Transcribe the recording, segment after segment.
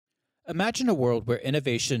Imagine a world where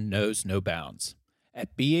innovation knows no bounds.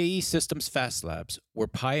 At BAE Systems Fast Labs, we're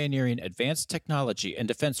pioneering advanced technology and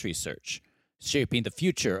defense research, shaping the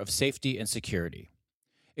future of safety and security.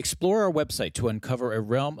 Explore our website to uncover a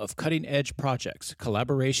realm of cutting-edge projects,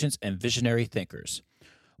 collaborations, and visionary thinkers.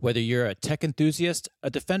 Whether you're a tech enthusiast, a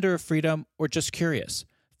defender of freedom, or just curious,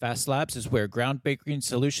 Fast Labs is where groundbreaking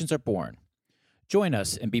solutions are born. Join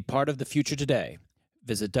us and be part of the future today.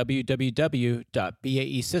 Visit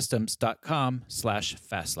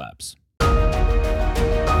www.baesystems.com/fastlabs.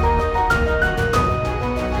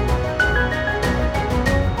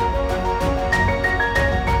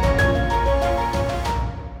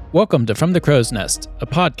 Welcome to From the Crow's Nest, a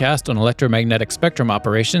podcast on electromagnetic spectrum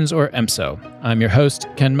operations, or EMSO. I'm your host,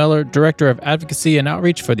 Ken Miller, Director of Advocacy and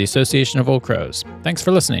Outreach for the Association of Old Crows. Thanks for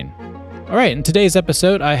listening. All right, in today's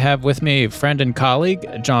episode, I have with me friend and colleague,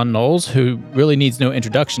 John Knowles, who really needs no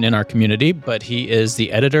introduction in our community, but he is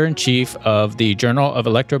the editor-in-chief of the Journal of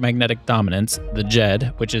Electromagnetic Dominance, the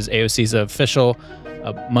JED, which is AOC's official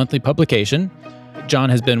monthly publication. John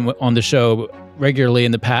has been on the show regularly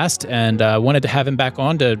in the past, and wanted to have him back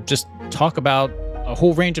on to just talk about a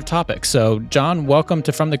whole range of topics. So, John, welcome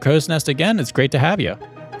to From the Crow's Nest again. It's great to have you.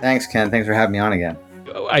 Thanks, Ken. Thanks for having me on again.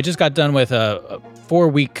 I just got done with a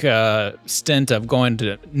 4-week stint of going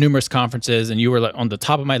to numerous conferences, and you were on the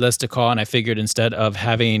top of my list to call, and I figured instead of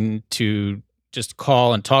having to just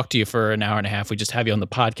call and talk to you for an hour and a half, we just have you on the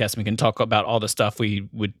podcast and we can talk about all the stuff we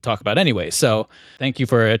would talk about anyway. So thank you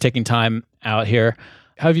for taking time out here.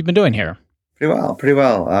 How have you been doing here? Pretty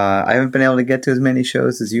well. I haven't been able to get to as many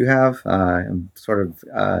shows as you have. I'm sort of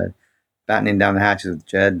battening down the hatches with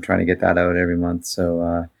Jed and trying to get that out every month.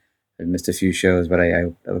 So I've missed a few shows, but I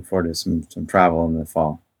look forward to some travel in the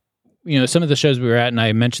fall. You know, some of the shows we were at, and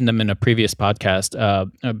I mentioned them in a previous podcast, a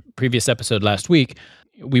previous episode last week.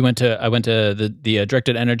 I went to the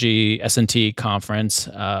Directed Energy S&T conference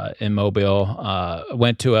in Mobile.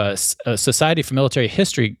 Went to a Society for Military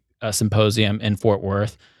History symposium in Fort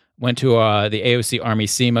Worth. Went to the AOC Army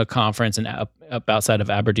SEMA conference up outside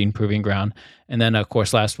of Aberdeen Proving Ground. And then, of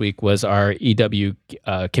course, last week was our EW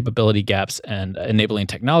Capability Gaps and Enabling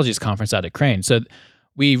Technologies conference out at Crane. So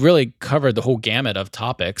we really covered the whole gamut of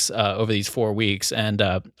topics over these 4 weeks, and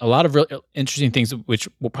a lot of really interesting things which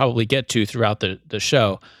we'll probably get to throughout the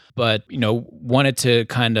show. But, you know, wanted to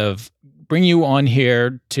kind of bring you on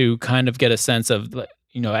here to kind of get a sense of,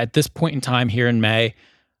 you know, at this point in time here in May,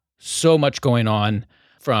 so much going on,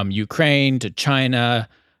 from Ukraine to China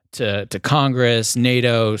to Congress,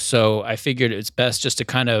 NATO. So I figured it's best just to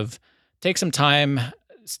kind of take some time,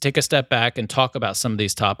 take a step back and talk about some of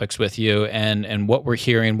these topics with you and what we're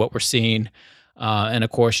hearing, what we're seeing. And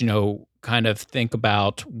of course, you know, kind of think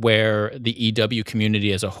about where the EW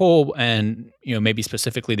community as a whole and, you know, maybe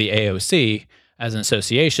specifically the AOC as an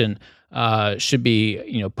association should be,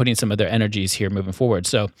 you know, putting some of their energies here moving forward.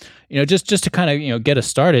 So, you know, just to kind of, you know, get us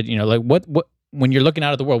started, you know, like what when you're looking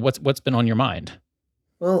out at the world, what's been on your mind?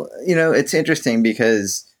 Well, you know, it's interesting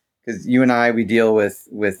because you and I, we deal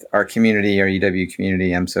with our community, our EW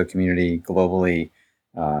community, EMSO community globally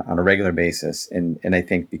on a regular basis. And I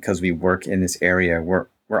think because we work in this area, we're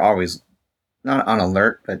always not on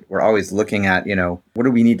alert, but we're always looking at, you know, what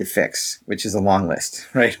do we need to fix, which is a long list,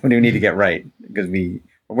 right? What do we need to get right? Because we're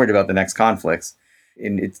worried about the next conflicts.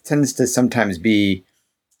 And it tends to sometimes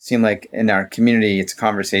seem like in our community, it's a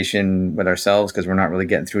conversation with ourselves because we're not really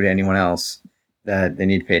getting through to anyone else, that they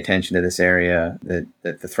need to pay attention to this area, that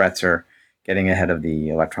the threats are getting ahead of the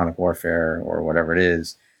electronic warfare or whatever it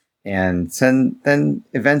is. And then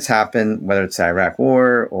events happen, whether it's the Iraq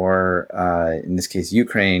war or in this case,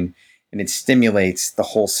 Ukraine, and it stimulates the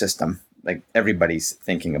whole system. Like everybody's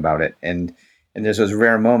thinking about it. And there's those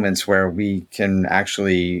rare moments where we can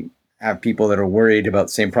actually have people that are worried about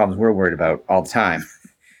the same problems we're worried about all the time.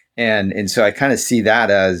 And so I kind of see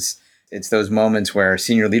that as it's those moments where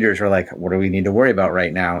senior leaders are like, what do we need to worry about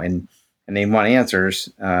right now? And they want answers,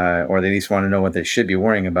 or they at least want to know what they should be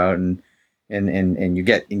worrying about. And you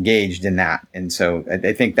get engaged in that. And so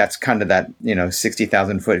I think that's kind of that, you know,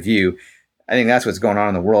 60,000 foot view. I think that's what's going on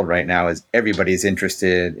in the world right now is everybody's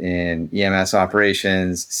interested in EMS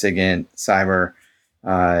operations, SIGINT, cyber,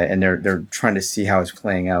 and they're trying to see how it's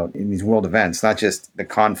playing out in these world events, not just the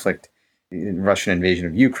conflict, Russian invasion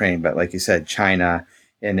of Ukraine, but like you said, China,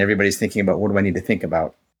 and everybody's thinking about what do I need to think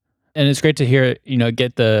about. And it's great to hear, you know,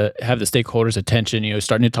 have the stakeholders' attention, you know,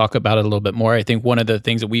 starting to talk about it a little bit more. I think one of the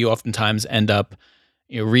things that we oftentimes end up,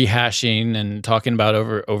 you know, rehashing and talking about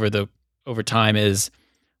over time is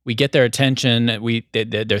we get their attention.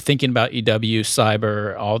 They're thinking about EW,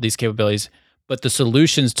 cyber, all these capabilities, but the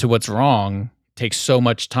solutions to what's wrong take so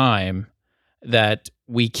much time that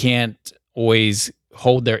we can't always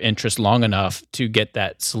hold their interest long enough to get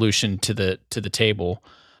that solution to the table.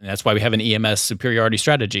 And that's why we have an EMS superiority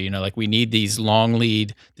strategy. Like we need these long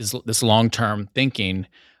lead, this long term thinking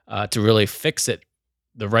to really fix it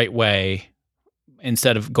the right way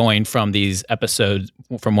instead of going from these episodes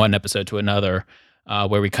from one episode to another,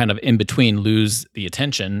 where we kind of in between lose the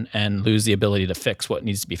attention and lose the ability to fix what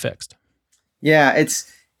needs to be fixed. Yeah,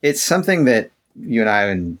 it's something that you and I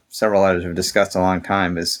and several others have discussed a long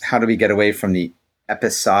time, is how do we get away from the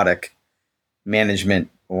episodic management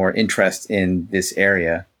or interest in this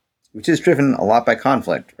area, which is driven a lot by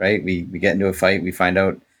conflict, right? We get into a fight, we find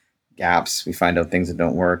out gaps, we find out things that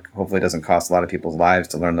don't work. Hopefully it doesn't cost a lot of people's lives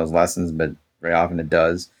to learn those lessons, but very often it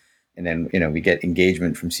does. And then, we get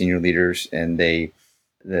engagement from senior leaders, and the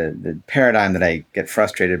paradigm that I get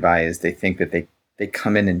frustrated by is they think that they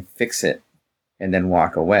come in and fix it and then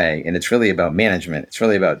walk away. And it's really about management. It's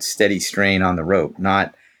really about steady strain on the rope,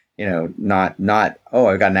 not, oh,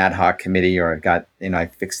 I've got an ad hoc committee, or I've got, I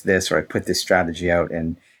fixed this, or I put this strategy out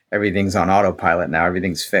and everything's on autopilot now,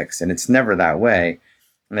 everything's fixed. And it's never that way.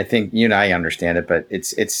 And I think you and I understand it, but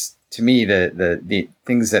it's to me, the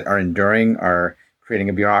things that are enduring are creating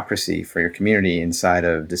a bureaucracy for your community inside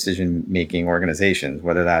of decision-making organizations,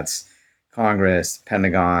 whether that's Congress,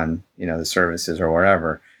 Pentagon, the services, or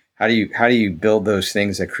wherever. How do you build those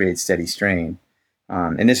things that create steady strain?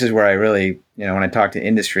 And this is where I really, when I talk to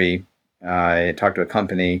industry, I talk to a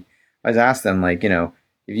company, I was asked them, like,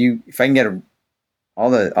 if I can get all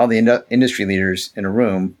the industry leaders in a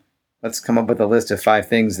room, let's come up with a list of 5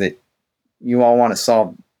 things that you all want to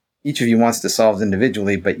solve. Each of you wants to solve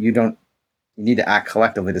individually, but you need to act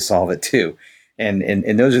collectively to solve it too. And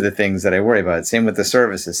those are the things that I worry about. Same with the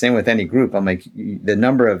services, same with any group. I'm like, the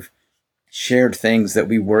number of shared things that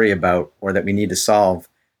we worry about or that we need to solve,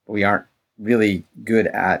 but we aren't really good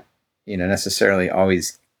at, necessarily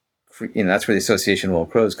always, that's where the association of old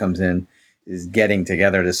crows comes in, is getting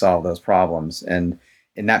together to solve those problems. And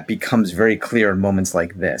that becomes very clear in moments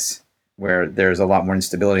like this, where there's a lot more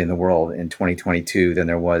instability in the world in 2022 than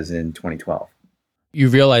there was in 2012. You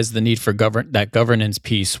realize the need for that governance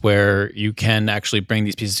piece where you can actually bring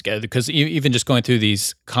these pieces together. Because even just going through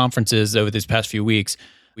these conferences over these past few weeks,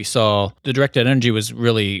 we saw the directed energy was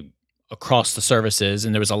really across the services,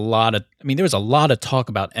 and there was a lot of talk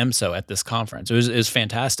about EMSO at this conference. It was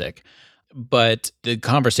fantastic, but the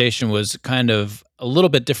conversation was kind of a little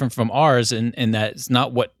bit different from ours in that it's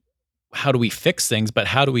not how do we fix things, but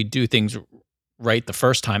how do we do things right the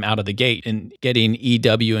first time out of the gate, and getting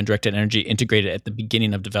EW and directed energy integrated at the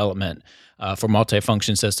beginning of development for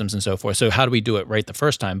multifunction systems and so forth. So how do we do it right the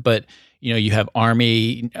first time? But you have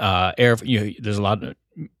Army, Air. There's a lot of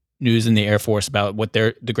news in the Air Force about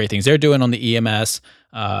the great things they're doing on the EMS,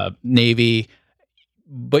 Navy.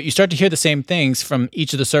 But you start to hear the same things from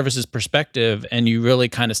each of the services' perspective, and you really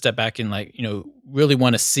kind of step back and really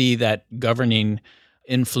want to see that governing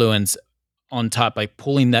influence on top, like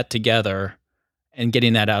pulling that together and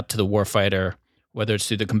getting that out to the warfighter, whether it's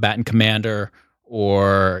through the combatant commander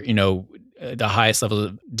or the highest level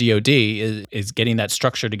of DoD, is getting that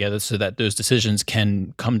structure together so that those decisions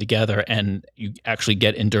can come together and you actually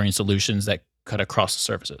get enduring solutions that cut across the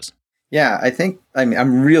services. Yeah,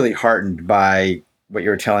 I'm really heartened by what you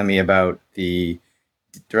were telling me about the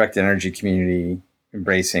directed energy community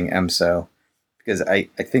embracing EMSO, because I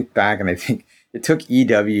think back and I think it took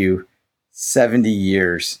EW 70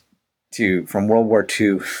 years from World War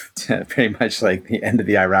II to pretty much like the end of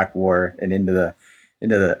the Iraq War and into the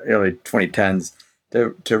early 2010s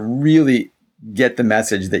to really get the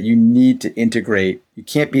message that you need to integrate. You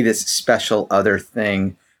can't be this special other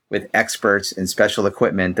thing with experts and special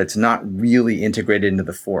equipment that's not really integrated into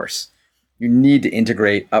the force. You need to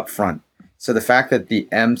integrate upfront. So the fact that the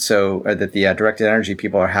EMSO, or that the directed energy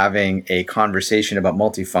people are having a conversation about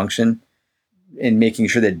multifunction and making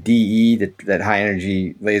sure that DE, that high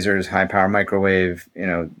energy lasers, high power microwave,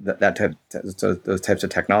 those types of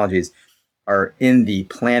technologies are in the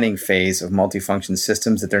planning phase of multifunction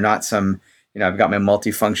systems, that they're not some, I've got my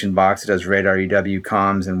multifunction box that does radar, EW,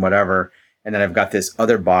 comms, and whatever, and then I've got this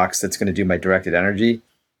other box that's going to do my directed energy.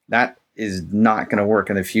 That is not going to work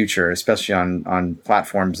in the future, especially on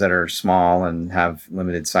platforms that are small and have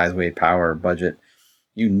limited size, weight, power, budget.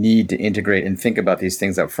 You need to integrate and think about these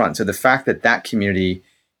things up front. So the fact that community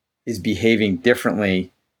is behaving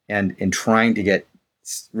differently and trying to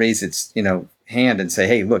raise its hand and say,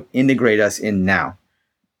 hey, look, integrate us in now.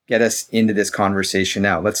 Get us into this conversation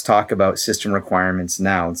now. Let's talk about system requirements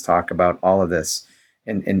now. Let's talk about all of this.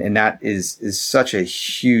 And that is such a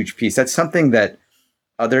huge piece. That's something that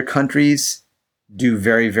other countries do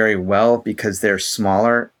very, very well because they're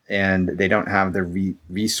smaller and they don't have the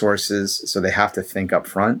resources, so they have to think up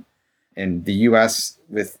front. And the U.S.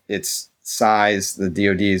 with its size, the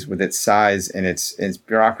DoD's with its size and its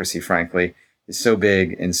bureaucracy, frankly, is so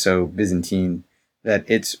big and so Byzantine that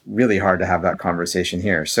it's really hard to have that conversation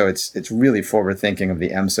here. So it's really forward thinking of the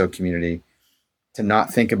EMSO community to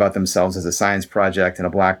not think about themselves as a science project and a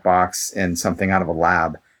black box and something out of a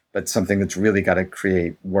lab, but something that's really got to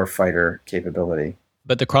create warfighter capability.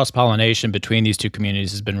 But the cross pollination between these two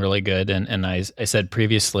communities has been really good. And I said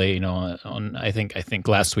previously, on I think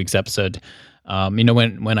last week's episode,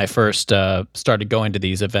 when I first started going to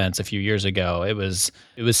these events a few years ago, it was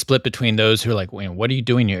split between those who are like, "Wait, what are you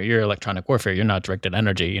doing here? You're electronic warfare. You're not directed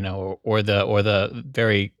energy," or the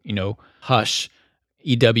very hush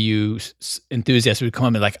EW enthusiasts who would come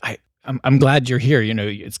up and like, I'm glad you're here.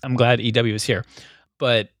 I'm glad EW is here.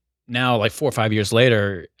 But now, like 4 or 5 years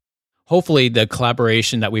later, hopefully the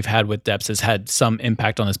collaboration that we've had with DEPS has had some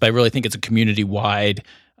impact on this, but I really think it's a community-wide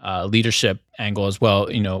leadership angle as well.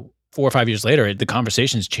 4 or 5 years later, the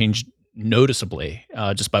conversation's changed noticeably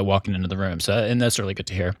just by walking into the room. So, and that's really good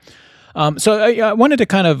to hear. So I wanted to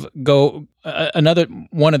kind of go another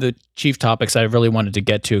one of the chief topics I really wanted to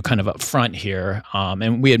get to kind of up front here,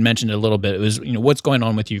 and we had mentioned it a little bit. It was what's going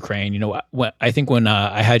on with Ukraine. I think when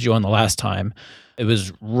I had you on the last time, it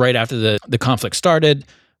was right after the conflict started.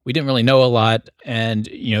 We didn't really know a lot, and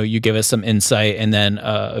you gave us some insight. And then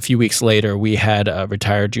a few weeks later, we had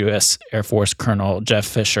retired U.S. Air Force Colonel Jeff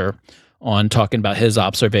Fisher on talking about his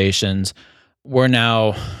observations. We're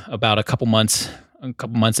now about a couple months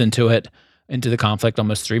into the conflict,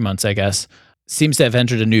 almost 3 months, I guess. Seems to have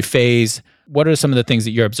entered a new phase. What are some of the things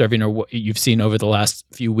that you're observing or what you've seen over the last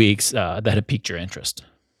few weeks that have piqued your interest?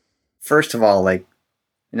 First of all, I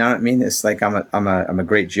don't mean this like I'm a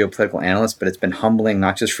great geopolitical analyst, but it's been humbling,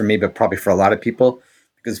 not just for me, but probably for a lot of people,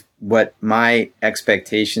 because what my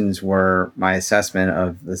expectations were, my assessment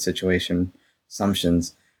of the situation,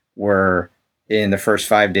 assumptions were in the first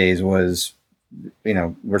 5 days was,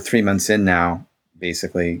 we're 3 months in now,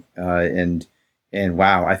 basically. And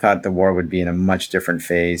wow, I thought the war would be in a much different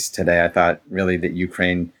phase today. I thought really that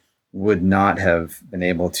Ukraine would not have been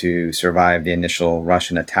able to survive the initial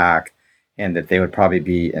Russian attack, and that they would probably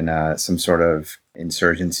be in some sort of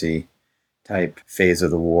insurgency type phase of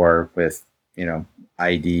the war with,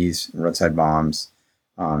 IEDs, roadside bombs,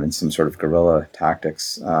 and some sort of guerrilla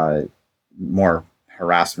tactics, more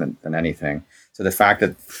harassment than anything. So the fact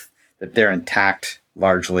that they're intact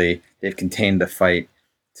largely, they've contained the fight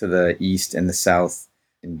to the east and the south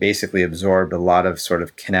and basically absorbed a lot of sort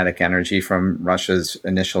of kinetic energy from Russia's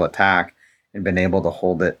initial attack and been able to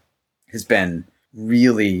hold it has been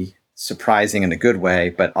really surprising in a good way,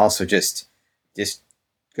 but also just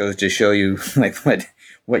goes to show you like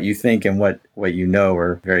what you think and what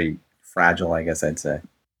are very fragile, I guess I'd say.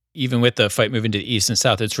 Even with the fight moving to the east and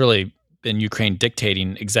south, it's really been Ukraine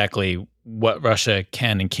dictating exactly what Russia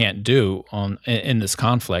can and can't do in this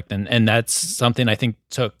conflict, and that's something I think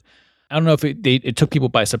I don't know if it took people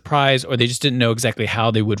by surprise or they just didn't know exactly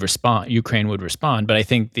how they would respond. Ukraine would respond, but I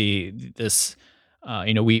think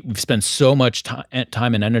we've spent so much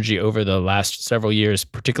time and energy over the last several years,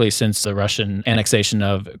 particularly since the Russian annexation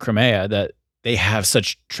of Crimea, that they have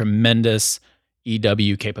such tremendous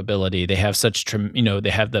EW capability. They have they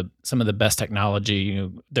have some of the best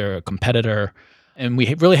technology. They're a competitor, and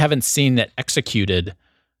we really haven't seen that executed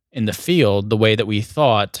in the field the way that we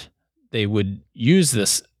thought they would use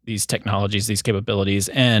these technologies, these capabilities,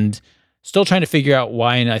 and still trying to figure out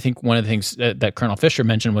why. And I think one of the things that Colonel Fisher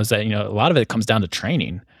mentioned was that a lot of it comes down to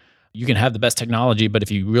training. You can have the best technology, but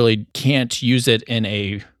if you really can't use it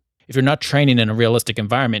if you're not training in a realistic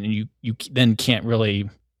environment, and you then can't really,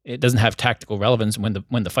 it doesn't have tactical relevance when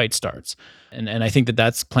the fight starts. And I think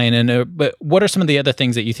that's playing in. But what are some of the other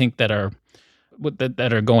things that you think that are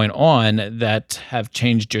going on that have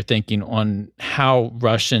changed your thinking on how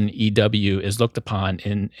Russian EW is looked upon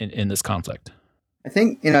in this conflict? I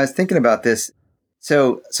think, I was thinking about this.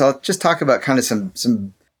 So I'll just talk about kind of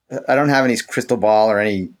some, I don't have any crystal ball or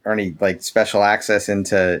any like special access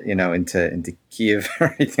into Kiev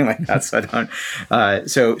or anything like that. So I don't,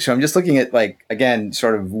 so I'm just looking at like, again,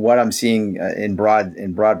 sort of what I'm seeing in broad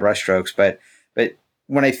brushstrokes. But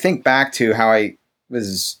when I think back to how I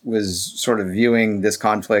was sort of viewing this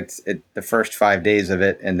conflict at the first 5 days of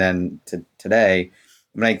it, and then to today,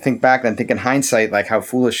 when I think back, I'm thinking hindsight, like how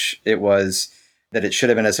foolish it was that it should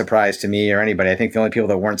have been a surprise to me or anybody. I think the only people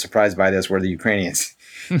that weren't surprised by this were the Ukrainians.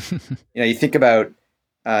 You think about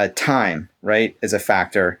time, right, as a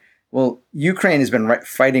factor. Well, Ukraine has been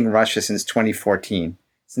fighting Russia since 2014,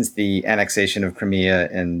 since the annexation of Crimea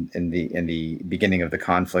and the beginning of the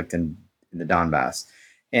conflict in the Donbass.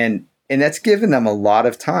 And that's given them a lot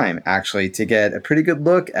of time, actually, to get a pretty good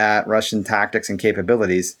look at Russian tactics and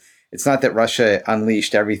capabilities. It's not that Russia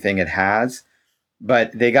unleashed everything it has,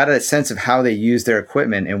 but they got a sense of how they use their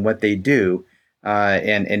equipment and what they do,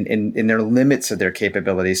 and their limits of their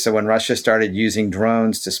capabilities. So when Russia started using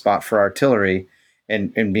drones to spot for artillery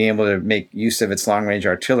and being able to make use of its long range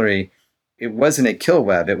artillery, it wasn't a kill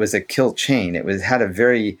web; it was a kill chain.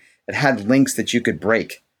 It had links that you could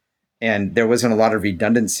break, and there wasn't a lot of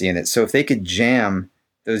redundancy in it. So if they could jam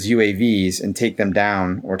those UAVs and take them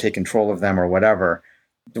down or take control of them or whatever,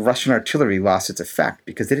 the Russian artillery lost its effect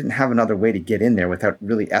because they didn't have another way to get in there without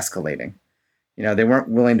really escalating. They weren't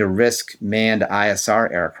willing to risk manned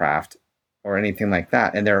ISR aircraft or anything like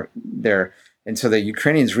that. And so the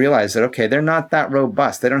Ukrainians realized that, okay, they're not that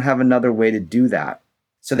robust. They don't have another way to do that.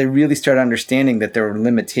 So they really started understanding that there were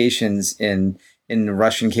limitations in the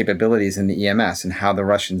Russian capabilities in the EMS and how the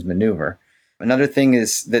Russians maneuver. Another thing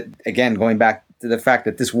is that, again, going back to the fact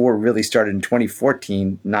that this war really started in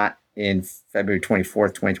 2014, not in February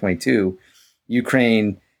 24th, 2022,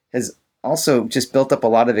 Ukraine has also just built up a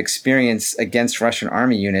lot of experience against Russian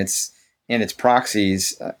army units and its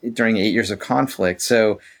proxies during 8 years of conflict.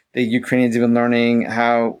 So the Ukrainians have been learning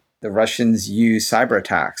how the Russians use cyber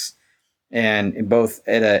attacks, and in both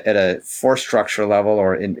at a force structure level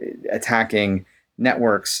or in attacking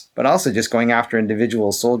networks, but also just going after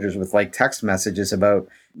individual soldiers with like text messages about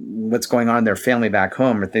what's going on in their family back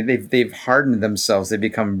home. Or they've hardened themselves. They've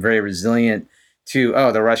become very resilient to,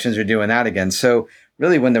 oh, the Russians are doing that again. So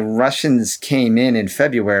really, when the Russians came in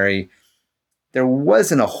February, there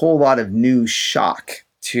wasn't a whole lot of new shock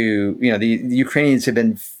to, the Ukrainians have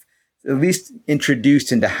been at least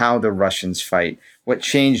introduced into how the Russians fight. What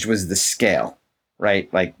changed was the scale,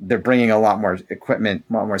 right? Like they're bringing a lot more equipment,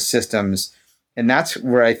 a lot more systems. And that's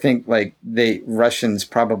where I think like the Russians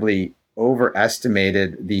probably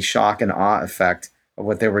overestimated the shock and awe effect of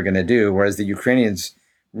what they were going to do, whereas the Ukrainians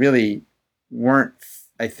really weren't,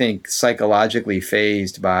 I think, psychologically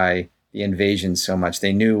phased by the invasion so much.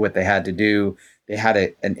 They knew what they had to do. They had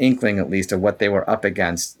an inkling, at least, of what they were up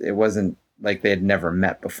against. It wasn't like they had never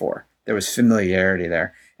met before. There was familiarity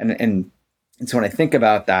there. And so when I think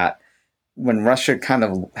about that, when Russia kind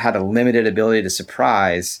of had a limited ability to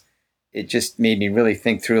surprise, it just made me really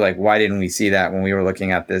think through, like, why didn't we see that when we were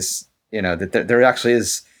looking at this? That there actually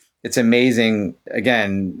is, it's amazing.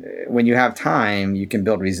 Again, when you have time, you can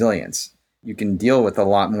build resilience. You can deal with a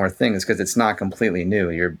lot more things because it's not completely new.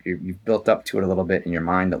 You've built up to it a little bit in your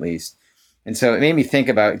mind, at least. And so it made me think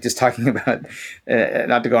about just talking about,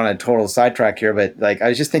 not to go on a total sidetrack here, but like I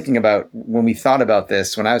was just thinking about when we thought about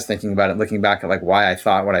this, when I was thinking about it, looking back at like why I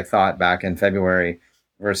thought what I thought back in February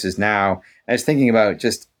versus now. I was thinking about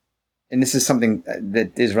just, and this is something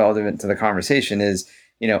that is relevant to the conversation, is,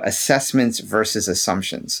 assessments versus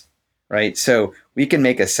assumptions, right? So we can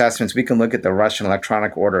make assessments. We can look at the Russian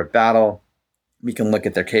electronic order of battle. We can look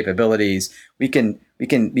at their capabilities. We can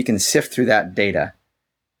sift through that data.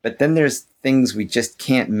 But then there's things we just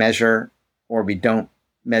can't measure, or we don't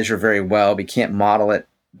measure very well. We can't model it.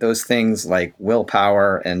 Those things like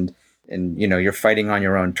willpower and you're fighting on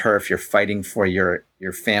your own turf. You're fighting for your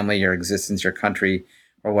family, your existence, your country,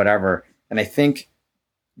 or whatever. And I think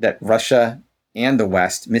that Russia and the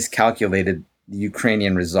West miscalculated the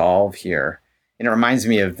Ukrainian resolve here. And it reminds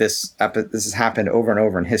me of this. This has happened over and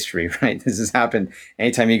over in history, right? This has happened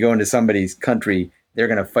anytime you go into somebody's country, they're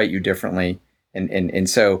going to fight you differently. And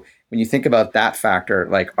so when you think about that factor,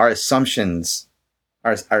 like our assumptions,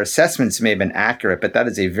 our assessments may have been accurate, but that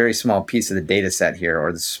is a very small piece of the data set here,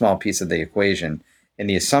 or the small piece of the equation. And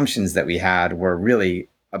the assumptions that we had were really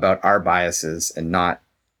about our biases and not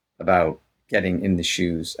about getting in the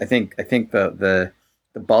shoes. I think the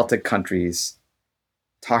Baltic countries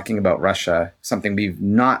talking about Russia, something we've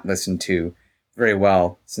not listened to very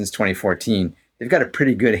well since 2014, they've got a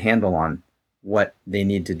pretty good handle on what they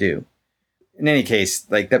need to do. In any case,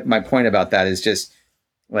 like that, my point about that is just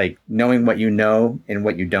like knowing what you know and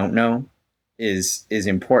what you don't know is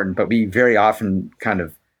important, but we very often kind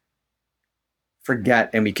of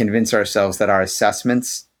forget and we convince ourselves that our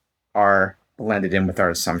assessments are blended in with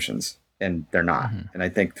our assumptions, and they're not. Mm-hmm. And I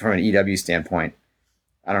think from an EW standpoint,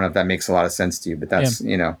 I don't know if that makes a lot of sense to you, but that's,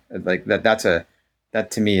 like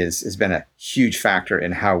that to me has been a huge factor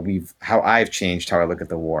in how I've changed how I look at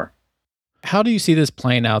the war. How do you see this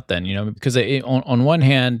playing out then? Because on one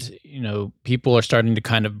hand, people are starting to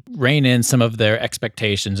kind of rein in some of their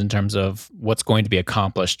expectations in terms of what's going to be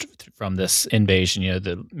accomplished from this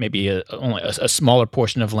invasion. Maybe only a smaller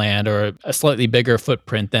portion of land or a slightly bigger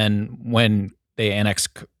footprint than when they annexed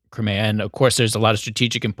Crimea. And of course, there's a lot of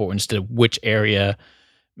strategic importance to which area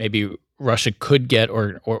maybe Russia could get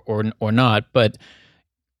or not. But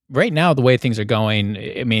right now, the way things are going,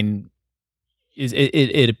 I mean,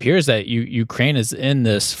 it appears that Ukraine is in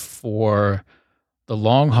this for the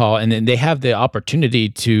long haul, and then they have the opportunity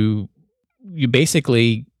to you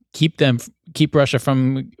basically keep Russia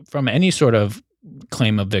from any sort of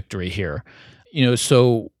claim of victory here.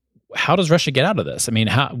 So how does Russia get out of this? I mean,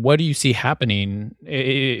 what do you see happening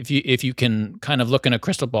if you can kind of look in a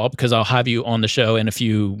crystal ball? Because I'll have you on the show in a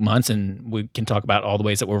few months, and we can talk about all the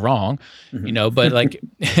ways that we're wrong. But like,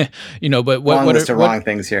 but long what list are of what wrong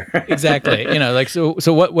things here. exactly? Like so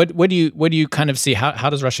what do you kind of see? How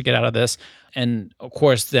does Russia get out of this? And of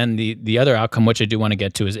course, then the other outcome, which I do want to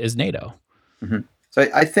get to, is NATO. Mhm. So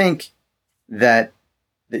I think that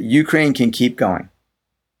Ukraine can keep going.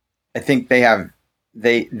 I think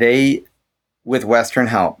they with Western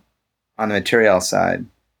help on the material side,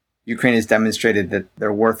 Ukraine has demonstrated that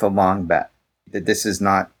they're worth a long bet. That this is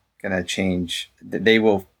not going to change. That they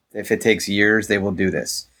will, if it takes years, they will do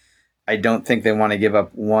this. I don't think they want to give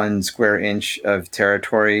up 1 square inch of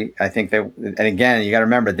territory. I think and again, you got to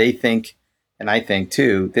remember, they think, and I think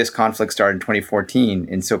too, this conflict started in 2014,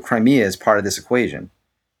 and so Crimea is part of this equation.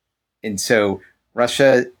 And so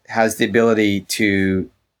Russia has the ability to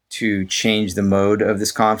change the mode of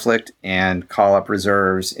this conflict and call up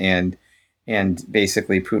reserves, and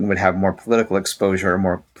basically Putin would have more political exposure,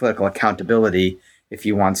 more political accountability if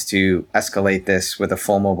he wants to escalate this with a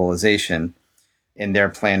full mobilization. And their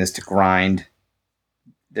plan is to grind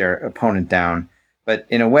their opponent down. But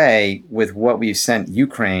in a way, with what we've sent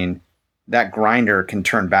Ukraine, that grinder can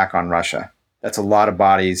turn back on Russia. That's a lot of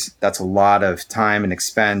bodies. That's a lot of time and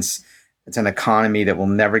expense. It's an economy that will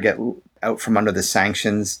never get out from under the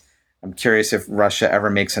sanctions. I'm curious if Russia ever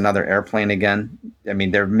makes another airplane again. I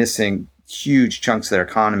mean, they're missing huge chunks of their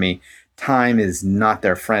economy. Time is not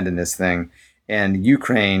their friend in this thing. And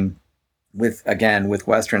Ukraine, with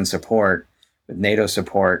Western support, with NATO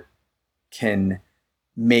support, can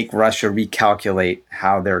make Russia recalculate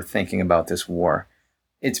how they're thinking about this war.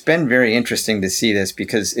 It's been very interesting to see this,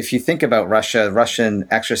 because if you think about Russian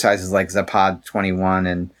exercises like Zapad 21,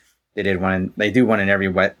 and they do one in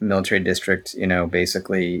every military district,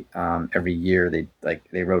 basically every year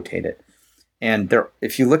they rotate it. And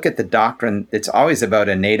if you look at the doctrine, it's always about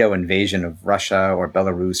a NATO invasion of Russia or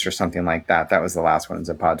Belarus or something like that. That was the last one,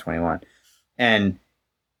 Zapad 21. And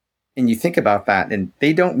you think about that, and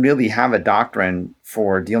they don't really have a doctrine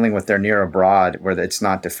for dealing with their near abroad where it's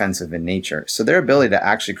not defensive in nature. So their ability to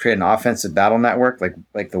actually create an offensive battle network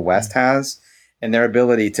like the West has, and their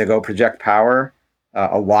ability to go project power,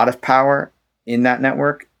 a lot of power in that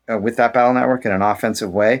network, with that battle network in an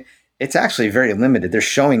offensive way, it's actually very limited. They're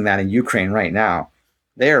showing that in Ukraine right now.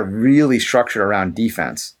 They are really structured around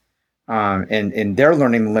defense. And they're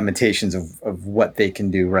learning the limitations of what they can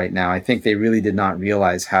do right now. I think they really did not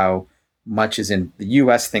realize how much is in. The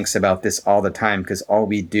U.S. thinks about this all the time, because all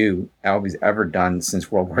we've ever done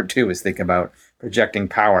since World War II is think about projecting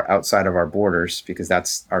power outside of our borders, because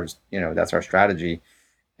that's our strategy,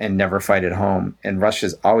 and never fight at home. And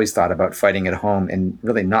Russia's always thought about fighting at home and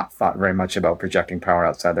really not thought very much about projecting power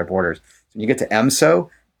outside their borders. So when you get to EMSO,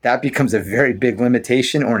 that becomes a very big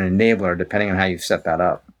limitation or an enabler, depending on how you set that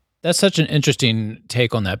up. That's such an interesting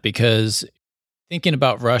take on that, because thinking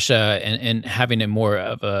about Russia and having a more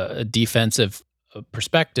of a defensive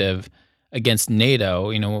perspective against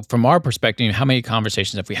NATO, from our perspective, how many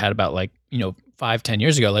conversations have we had about 5-10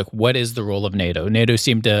 years ago, like what is the role of NATO? NATO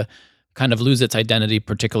seemed to kind of lose its identity,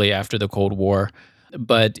 particularly after the Cold War.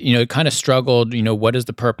 But, it kind of struggled, what is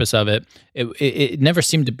the purpose of it? It never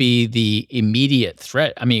seemed to be the immediate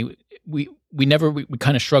threat. I mean, we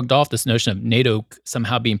kind of shrugged off this notion of NATO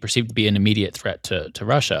somehow being perceived to be an immediate threat to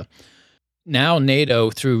Russia. Now NATO,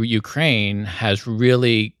 through Ukraine, has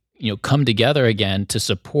really come together again to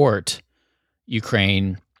support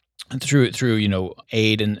Ukraine through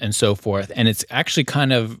aid and so forth, and it's actually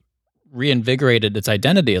kind of reinvigorated its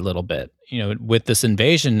identity a little bit. With this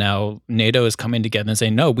invasion now, NATO is coming together and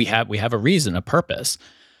saying, no, we have a reason, a purpose.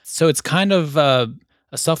 So it's kind of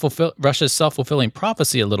Russia's self-fulfilling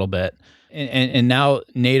prophecy a little bit, and now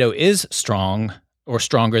NATO is strong, or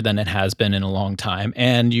stronger than it has been in a long time.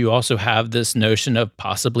 And you also have this notion of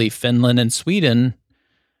possibly Finland and Sweden,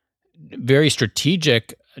 very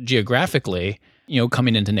strategic geographically,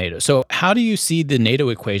 coming into NATO. So how do you see the NATO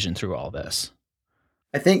equation through all this?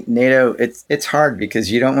 I think NATO, it's hard,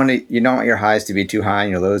 because you don't want your highs to be too high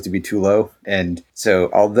and your lows to be too low. And so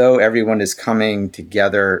although everyone is coming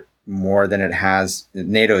together more than it has,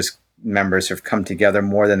 NATO's members have come together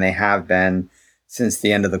more than they have been since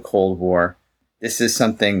the end of the Cold War. This is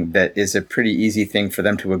something that is a pretty easy thing for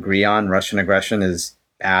them to agree on. Russian aggression is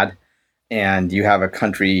bad. and you have a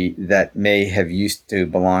country that may have used to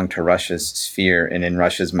belong to Russia's sphere, and in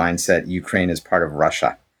Russia's mindset, Ukraine is part of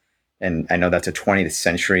Russia. And I know that's a 20th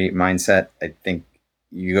century mindset. I think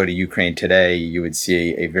you go to Ukraine today, you would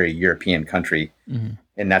see a very European country, Mm-hmm.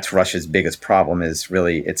 and that's Russia's biggest problem. Is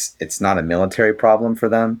really it's not a military problem for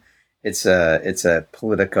them. It's a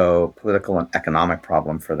political and economic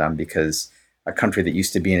problem for them, because a country that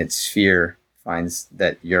used to be in its sphere finds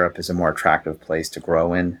that Europe is a more attractive place to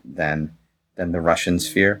grow in than the Russian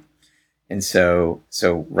sphere. And so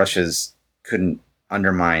Russia's couldn't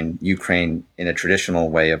undermine Ukraine in a traditional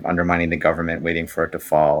way of undermining the government, waiting for it to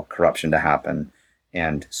fall, corruption to happen,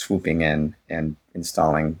 and swooping in and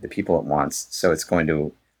installing the people it wants. So it's going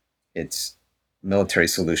to its military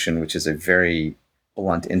solution, which is a very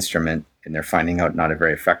blunt instrument, and they're finding out not a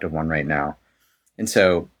very effective one right now. And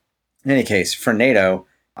so, in any case, for NATO,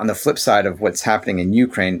 on the flip side of what's happening in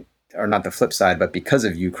Ukraine, or not the flip side, but because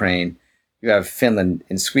of Ukraine, you have Finland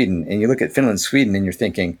and Sweden. And you look at Finland and Sweden and you're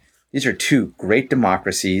thinking, these are two great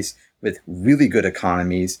democracies with really good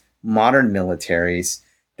economies, modern militaries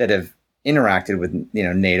that have interacted with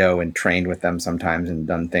NATO and trained with them sometimes and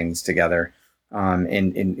done things together.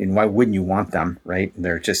 And why wouldn't you want them, right?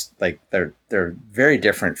 They're just like they're very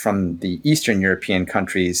different from the Eastern European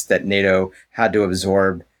countries that NATO had to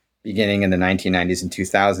absorb beginning in the 1990s and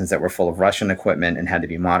 2000s, that were full of Russian equipment and had to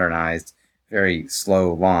be modernized. Very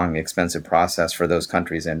slow, long, expensive process for those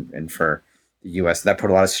countries and for the U.S. That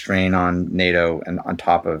put a lot of strain on NATO, and on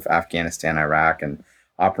top of Afghanistan, Iraq, and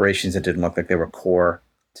operations that didn't look like they were core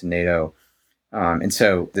to NATO. And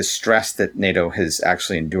so the stress that NATO has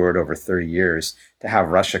actually endured over 30 years, to have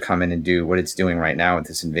Russia come in and do what it's doing right now with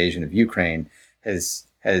this invasion of Ukraine has,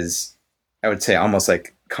 I would say, almost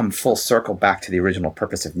like come full circle back to the original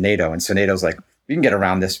purpose of NATO. And so NATO's like, we can get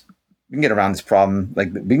around this. We can get around this problem.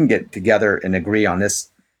 Like, we can get together and agree on this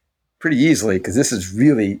pretty easily, because this is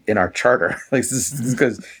really in our charter. Like,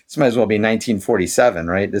 this might as well be 1947,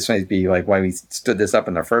 right? This might be like why we stood this up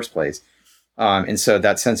in the first place. And so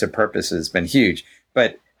that sense of purpose has been huge,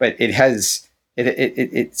 but it has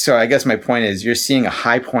it. So I guess my point is, you're seeing a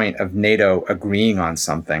high point of NATO agreeing on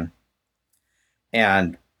something,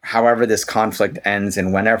 and however this conflict ends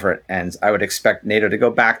and whenever it ends, I would expect NATO to go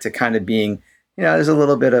back to kind of being, there's a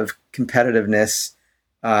little bit of competitiveness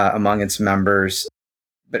among its members,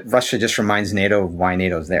 but Russia just reminds NATO of why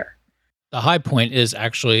NATO's there. The high point is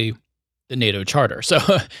actually the NATO charter. So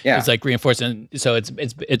Yeah. it's like reinforcing. So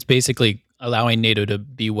it's basically allowing NATO to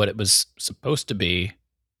be what it was supposed to be,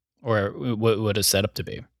 or what it's set up to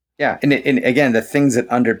be. Yeah, and again, the things that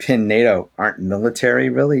underpin NATO aren't military,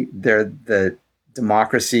 really. They're the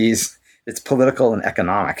democracies. It's political and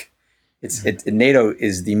economic. NATO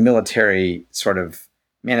is the military sort of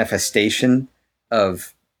manifestation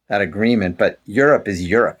of that agreement, but Europe is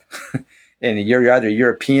Europe, and you're either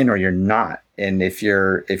European or you're not. And if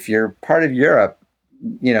you're part of Europe,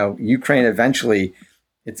 Ukraine eventually,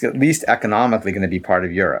 it's at least economically going to be part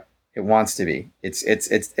of Europe. It wants to be.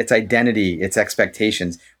 Its identity, its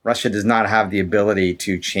expectations. Russia does not have the ability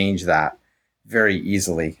to change that very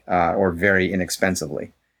easily or very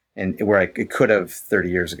inexpensively, and where it could have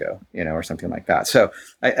 30 years ago, or something like that. So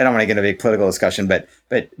I don't want to get into a big political discussion, but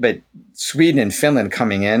Sweden and Finland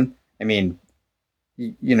coming in, I mean,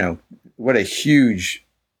 what a huge,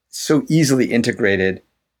 so easily integrated,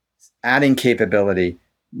 adding capability.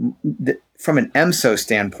 From an EMSO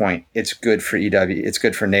standpoint, it's good for EW. It's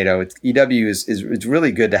good for NATO. EW is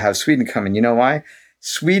really good to have Sweden come in. You know why?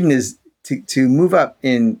 Sweden is to move up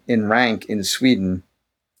in rank in Sweden.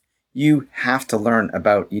 You have to learn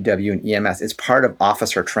about EW and EMS. It's part of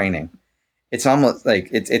officer training. It's almost like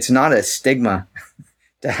it's not a stigma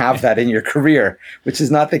to have that in your career, which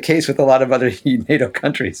is not the case with a lot of other NATO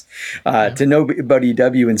countries. To know about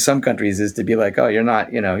EW in some countries is to be like, oh, you're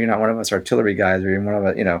not one of us artillery guys, or you're one of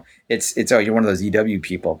us, it's oh, you're one of those EW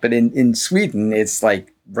people. But in Sweden, it's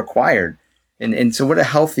like required. And so what a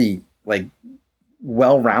healthy, like,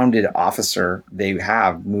 well-rounded officer they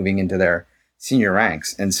have moving into their senior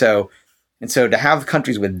ranks. And so to have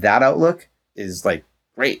countries with that outlook is like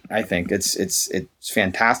great. I think it's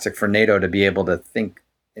fantastic for NATO to be able to think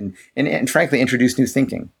and frankly introduce new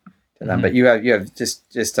thinking to them. Mm-hmm. But you have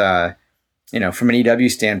just from an EW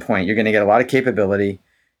standpoint, you're going to get a lot of capability.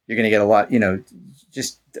 You're going to get a lot,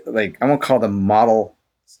 just like, I won't call them model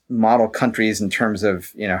countries in terms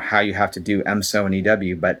of how you have to do EMSO and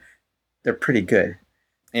EW, but they're pretty good.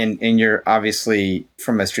 And you're obviously,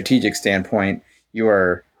 from a strategic standpoint, you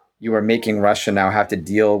are making Russia now have to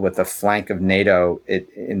deal with a flank of NATO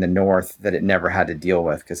in the north that it never had to deal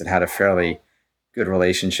with, because it had a fairly good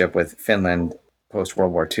relationship with Finland post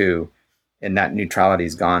World War II, and that neutrality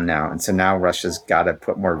is gone now. And so now Russia's got to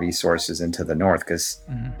put more resources into the north because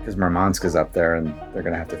Murmansk is up there, and they're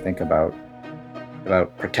going to have to think about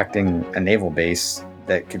protecting a naval base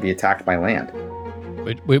that could be attacked by land.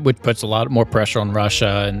 Which puts a lot more pressure on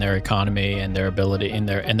Russia and their economy and their ability and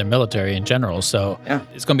their military in general. So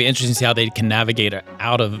It's going to be interesting to see how they can navigate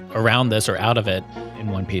around this or out of it in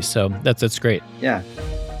one piece. So that's great. Yeah.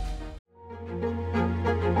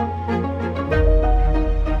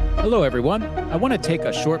 Hello, everyone. I want to take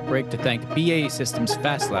a short break to thank BAE Systems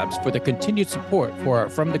Fast Labs for their continued support for our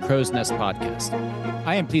From the Crow's Nest podcast.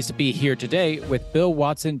 I am pleased to be here today with Bill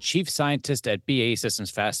Watson, Chief Scientist at BAE Systems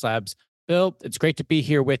Fast Labs. Bill, it's great to be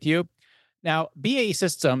here with you. Now, BAE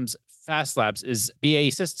Systems Fast Labs is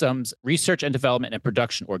BAE Systems Research and Development and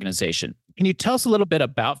Production Organization. Can you tell us a little bit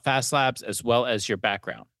about Fast Labs as well as your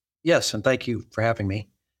background? Yes, and thank you for having me.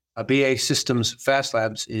 BAE Systems Fast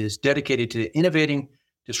Labs is dedicated to innovating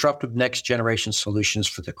disruptive next-generation solutions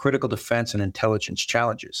for the critical defense and intelligence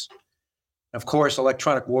challenges. Of course,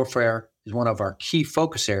 electronic warfare is one of our key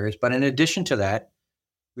focus areas, but in addition to that,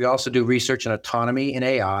 we also do research in autonomy and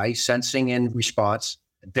AI, sensing and response,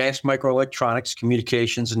 advanced microelectronics,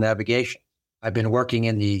 communications, and navigation. I've been working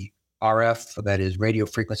in the RF, that is radio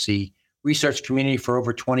frequency research community, for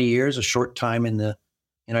over 20 years, a short time in the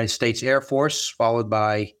United States Air Force, followed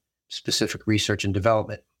by specific research and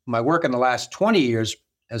development. My work in the last 20 years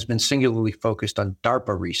has been singularly focused on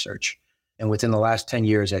DARPA research, and within the last 10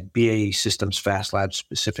 years at BAE Systems Fast Labs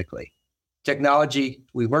specifically. Technology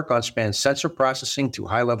we work on spans sensor processing to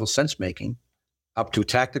high-level sense making, up to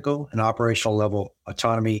tactical and operational level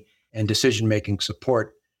autonomy and decision-making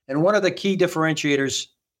support. And one of the key differentiators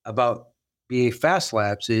about BAE Fast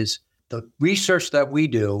Labs is the research that we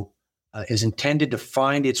do is intended to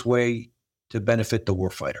find its way to benefit the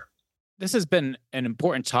warfighter. This has been an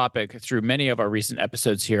important topic through many of our recent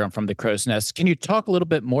episodes here on From the Crow's Nest. Can you talk a little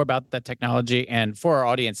bit more about that technology? And for our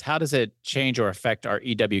audience, how does it change or affect our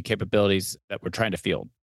EW capabilities that we're trying to field?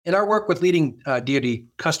 In our work with leading DoD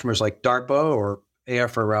customers like DARPA or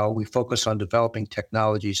AFRL, we focus on developing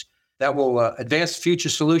technologies that will advance future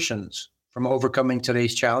solutions, from overcoming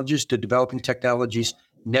today's challenges to developing technologies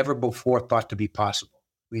never before thought to be possible.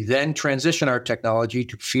 We then transition our technology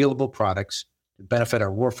to fieldable products to benefit our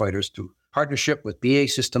warfighters through partnership with BAE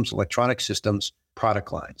Systems Electronic Systems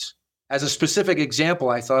product lines. As a specific example,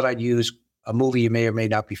 I thought I'd use a movie you may or may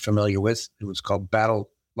not be familiar with. It was called Battle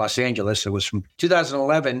Los Angeles. It was from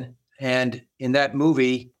 2011. And in that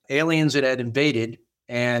movie, aliens had invaded.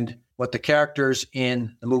 And what the characters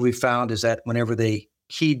in the movie found is that whenever they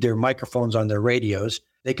keyed their microphones on their radios,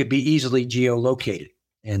 they could be easily geolocated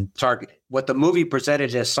and targeted. What the movie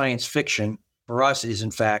presented as science fiction for us is,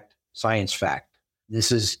 in fact, science fact.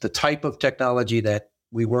 This is the type of technology that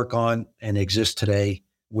we work on and exists today,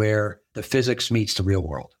 where the physics meets the real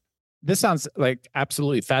world. This sounds like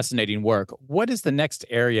absolutely fascinating work. What is the next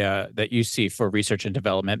area that you see for research and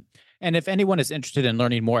development? And if anyone is interested in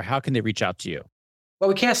learning more, how can they reach out to you? Well,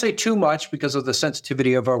 we can't say too much because of the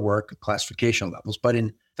sensitivity of our work, classification levels. But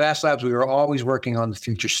in Fast Labs, we are always working on the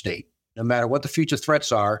future state. No matter what the future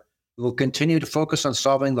threats are, we will continue to focus on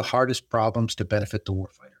solving the hardest problems to benefit the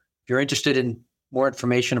warfighter. If you're interested in more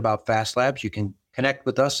information about Fast Labs, you can connect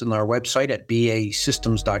with us on our website at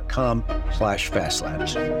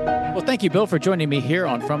baesystems.com/fastlabs. Well, thank you, Bill, for joining me here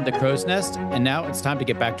on From the Crow's Nest. And now it's time to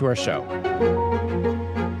get back to our show.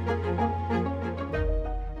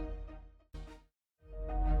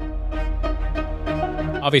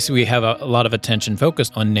 Obviously, we have a lot of attention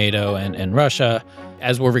focused on NATO and Russia.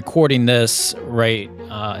 As we're recording this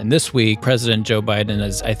in this week, President Joe Biden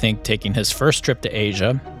is, I think, taking his first trip to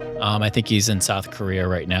Asia. I think he's in South Korea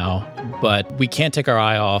right now, but we can't take our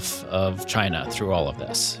eye off of China through all of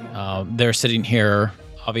this. They're sitting here,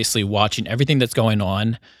 obviously watching everything that's going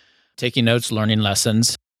on, taking notes, learning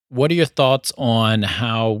lessons. What are your thoughts on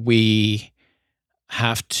how we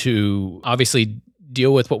have to obviously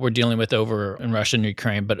deal with what we're dealing with over in Russia and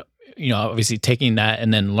Ukraine, but obviously taking that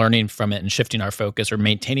and then learning from it and shifting our focus or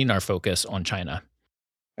maintaining our focus on China?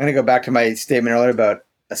 I'm going to go back to my statement earlier about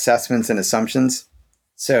assessments and assumptions.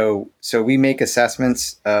 So we make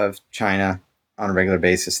assessments of China on a regular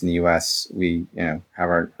basis in the U.S. We, have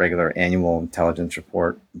our regular annual intelligence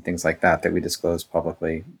report and things like that we disclose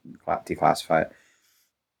publicly, declassify it.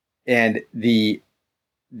 And the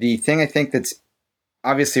thing I think that's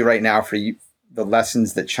obviously right now for you, the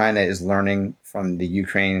lessons that China is learning from the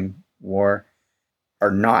Ukraine war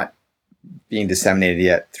are not being disseminated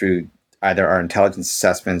yet through either our intelligence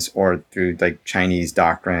assessments or through like Chinese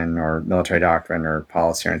doctrine or military doctrine or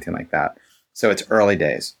policy or anything like that. So it's early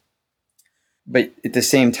days. But at the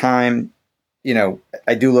same time,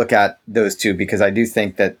 I do look at those two because I do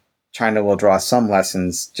think that China will draw some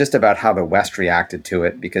lessons just about how the West reacted to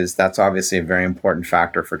it, because that's obviously a very important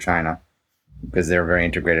factor for China, because they're very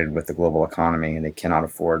integrated with the global economy and they cannot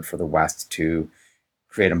afford for the West to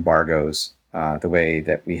create embargoes the way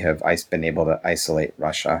that we have been able to isolate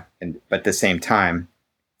Russia. But at the same time,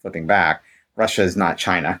 flipping back, Russia is not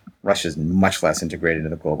China. Russia is much less integrated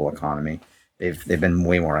in the global economy. They've been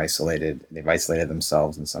way more isolated. They've isolated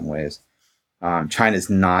themselves in some ways. China is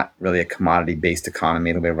not really a commodity-based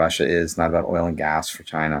economy the way Russia is. Not about oil and gas for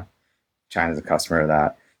China. China is a customer of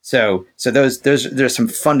that. So there's some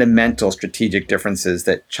fundamental strategic differences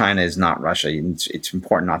that China is not Russia. It's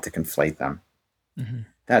important not to conflate them. Mm-hmm.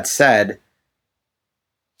 That said,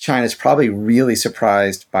 China is probably really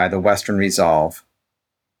surprised by the Western resolve,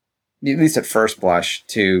 at least at first blush,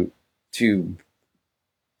 to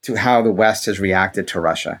how the West has reacted to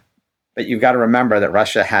Russia. But you've got to remember that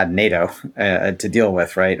Russia had NATO to deal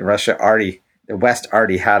with, right? The West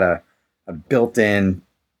already had a built-in,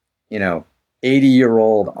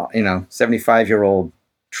 80-year-old, 75-year-old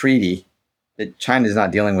treaty that China is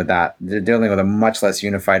not dealing with that. They're dealing with a much less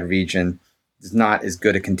unified region. It's not as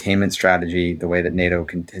good a containment strategy the way that NATO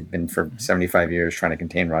had been for 75 years trying to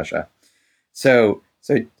contain Russia. So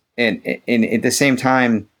and at the same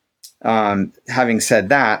time, having said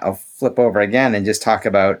that, I'll flip over again and just talk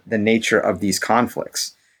about the nature of these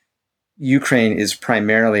conflicts. Ukraine is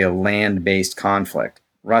primarily a land-based conflict.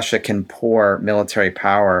 Russia can pour military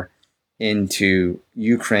power into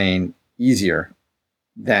Ukraine easier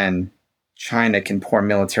than China can pour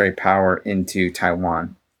military power into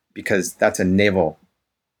Taiwan, because that's a naval,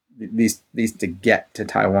 at least to get to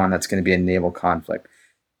Taiwan, that's going to be a naval conflict.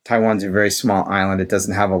 Taiwan's a very small island. It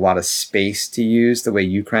doesn't have a lot of space to use the way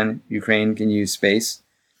Ukraine can use space.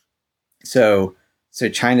 So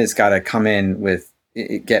China's got to come in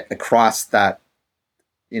get across that,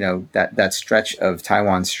 that stretch of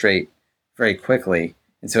Taiwan Strait very quickly.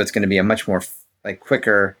 And so it's going to be a much more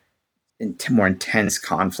quicker and more intense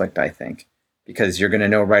conflict, I think, because you're going to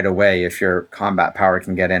know right away if your combat power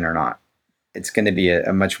can get in or not. It's going to be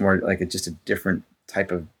a much more just a different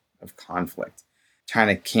type of conflict.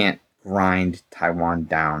 China can't grind Taiwan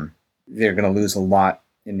down. They're going to lose a lot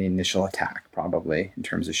in the initial attack, probably, in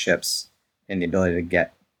terms of ships and the ability to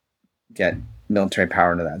get military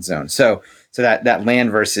power into that zone. So that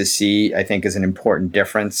land versus sea, I think, is an important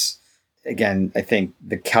difference. Again, I think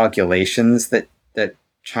the calculations that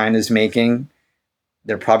China's making,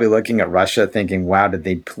 they're probably looking at Russia thinking, wow, did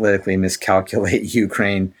they politically miscalculate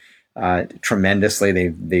Ukraine tremendously?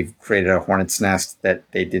 They've created a hornet's nest that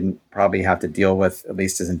they didn't probably have to deal with at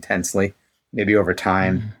least as intensely. Maybe over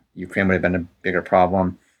time, Ukraine would have been a bigger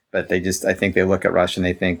problem. But I think they look at Russia and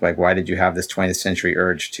they think, why did you have this 20th century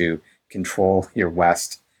urge to control your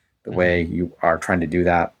West the way you are trying to do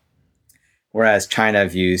that? Whereas China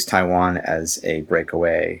views Taiwan as a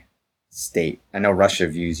breakaway state. I know Russia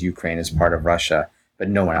views Ukraine as part of Russia, but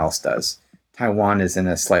no one else does. Taiwan is in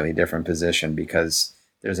a slightly different position because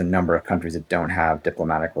there's a number of countries that don't have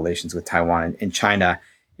diplomatic relations with Taiwan. And China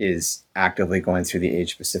is actively going through the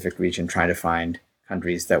Asia-Pacific region trying to find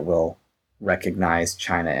countries that will recognize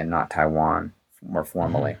China and not Taiwan more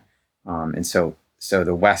formally. And so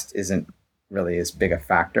the West isn't really as big a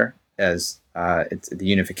factor as it's the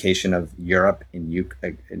unification of Europe in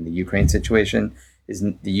the Ukraine situation.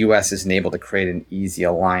 The U.S. isn't able to create an easy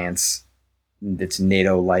alliance that's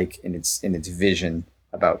NATO-like in its vision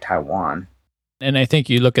about Taiwan. And I think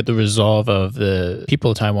you look at the resolve of the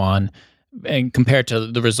people of Taiwan and compared to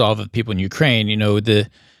the resolve of people in Ukraine,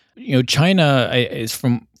 China is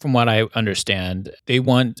from what I understand, they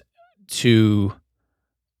want to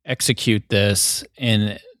execute this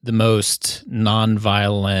in the most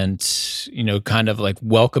nonviolent, kind of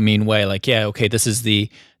welcoming way. This is the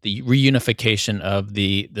reunification of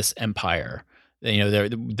this empire.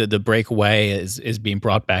 The breakaway is being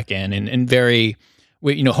brought back in and very,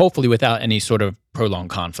 hopefully without any sort of prolonged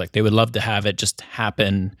conflict. They would love to have it just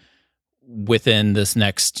happen within this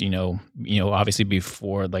next, obviously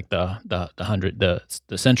before the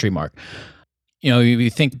century mark. You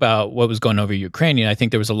think about what was going over Ukraine. I think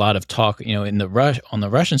there was a lot of talk, on the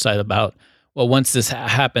Russian side about, well, once this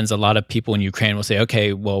happens, a lot of people in Ukraine will say,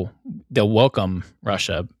 okay, well, they'll welcome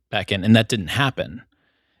Russia back in, and that didn't happen.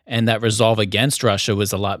 And that resolve against Russia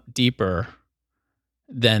was a lot deeper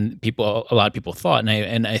than a lot of people thought.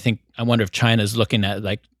 And I wonder if China's looking at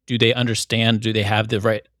do they understand? Do they have the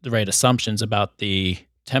right assumptions about the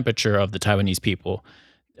temperature of the Taiwanese people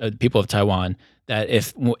of Taiwan? That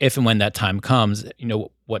if and when that time comes,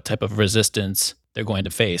 what type of resistance they're going to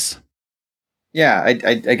face. Yeah,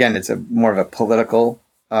 again, it's more of a political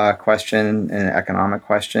question and an economic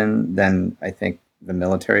question than I think the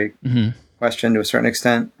military question to a certain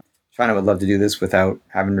extent. China would love to do this without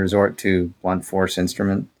having to resort to blunt force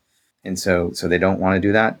instrument, and so they don't want to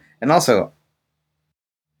do that. And also,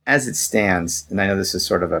 as it stands, and I know this is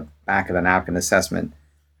sort of a back of the napkin assessment,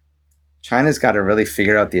 China's got to really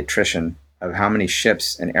figure out the attrition of how many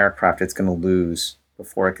ships and aircraft it's going to lose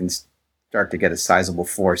before it can start to get a sizable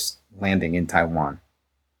force landing in Taiwan.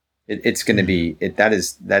 It's going to be that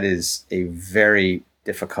is a very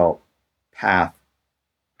difficult path,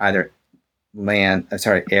 either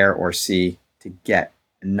air or sea, to get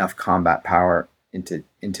enough combat power into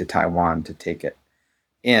Taiwan to take it.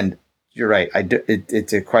 And you're right.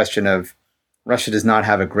 It's a question of Russia does not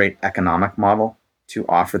have a great economic model to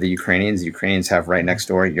offer the Ukrainians. The Ukrainians have right next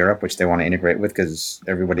door Europe, which they want to integrate with because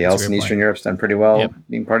everybody else in Eastern Europe's done pretty well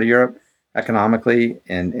being part of Europe economically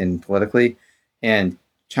and politically. And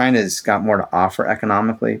China's got more to offer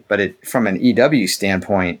economically. But from an EW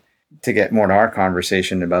standpoint, to get more to our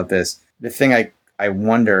conversation about this, the thing I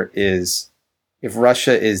wonder is if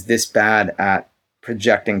Russia is this bad at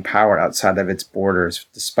projecting power outside of its borders,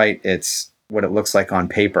 despite what it looks like on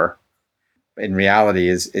paper, in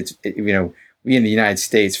reality we in the United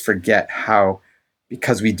States forget how,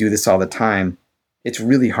 because we do this all the time, it's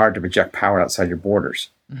really hard to project power outside your borders.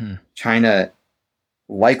 China,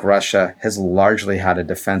 like Russia, has largely had a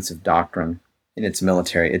defensive doctrine in its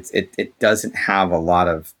military. It doesn't have a lot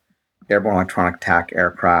of airborne electronic attack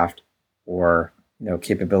aircraft or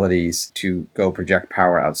capabilities to go project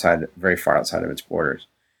power very far outside of its borders.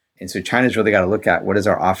 And so China's really got to look at, what does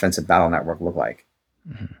our offensive battle network look like?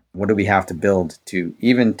 What do we have to build to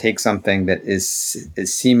even take something that is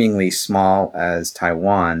seemingly small as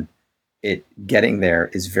Taiwan? Getting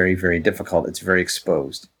there is very, very difficult. It's very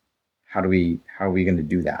exposed. How are we going to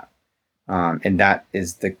do that? And that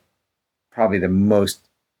is probably the most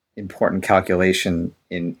important calculation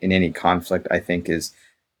in any conflict, I think, is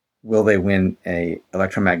will they win a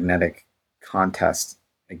electromagnetic contest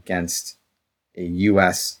against a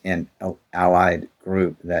U.S. and allied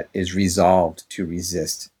group that is resolved to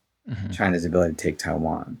resist China's ability to take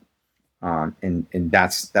Taiwan? And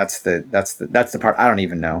that's the part I don't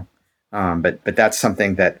even know. But that's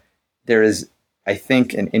something that there is, I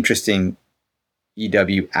think, an interesting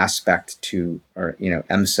EW aspect to, or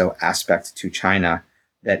EMSO aspect to China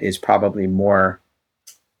that is probably more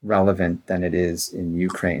relevant than it is in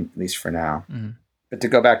Ukraine, at least for now. But to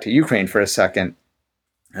go back to Ukraine for a second,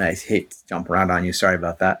 and I hate to jump around on you, sorry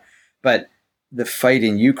about that, but the fight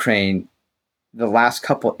in Ukraine, the last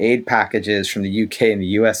couple aid packages from the UK and the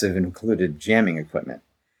US have included jamming equipment.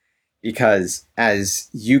 Because as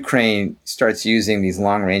Ukraine starts using these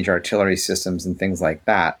long-range artillery systems and things like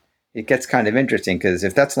that, it gets kind of interesting, because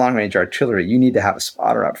if that's long-range artillery, you need to have a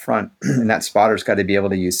spotter up front, and that spotter's got to be able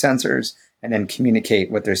to use sensors and then communicate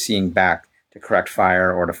what they're seeing back to correct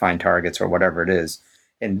fire or to find targets or whatever it is.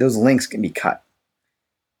 And those links can be cut.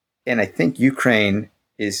 And I think Ukraine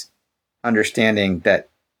is understanding that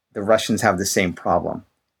the Russians have the same problem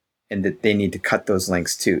and that they need to cut those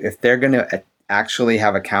links too. If they're going to actually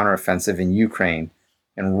have a counteroffensive in Ukraine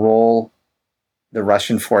and roll the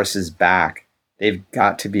Russian forces back, they've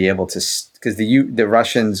got to be able to, because the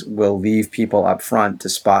Russians will leave people up front to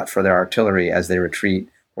spot for their artillery as they retreat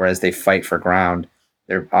or as they fight for ground.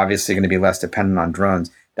 They're obviously going to be less dependent on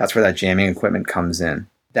drones. That's where that jamming equipment comes in.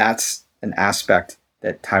 That's an aspect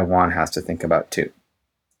that Taiwan has to think about too.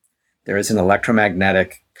 There is an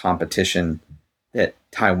electromagnetic competition that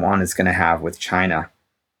Taiwan is going to have with China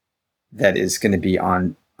that is going to be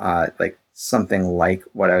on something like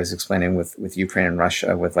what I was explaining with Ukraine and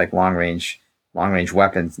Russia, with like long range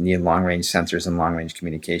weapons need long range sensors and long range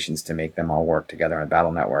communications to make them all work together in a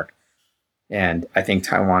battle network. And I think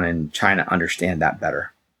Taiwan and China understand that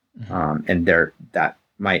better. And that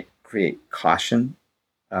might create caution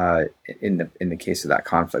in the case of that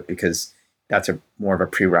conflict, because that's more of a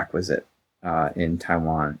prerequisite in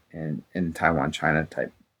Taiwan and in Taiwan-China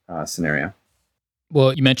type scenario.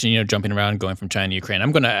 Well, you mentioned, jumping around, going from China to Ukraine.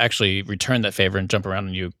 I'm going to actually return that favor and jump around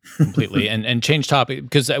on you completely and change topic,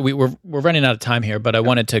 because we're running out of time here. But I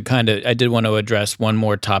wanted to I did want to address one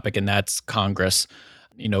more topic, and that's Congress.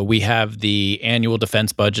 We have the annual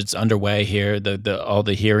defense budgets underway here. All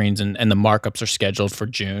the hearings and the markups are scheduled for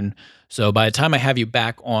June. So by the time I have you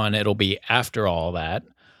back on, it'll be after all that.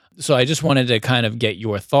 So I just wanted to kind of get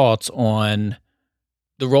your thoughts on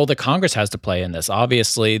the role that Congress has to play in this.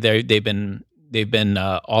 Obviously, they've been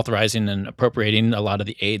authorizing and appropriating a lot of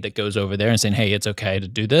the aid that goes over there and saying, hey, it's okay to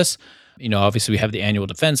do this. Obviously we have the annual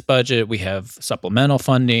defense budget, we have supplemental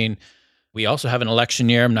funding. We also have an election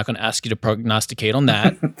year. I'm not going to ask you to prognosticate on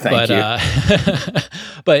that, Thank you.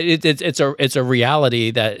 but it's a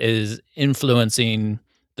reality that is influencing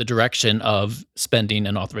the direction of spending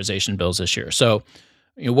and authorization bills this year. So,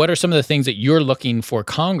 what are some of the things that you're looking for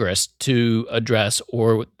Congress to address,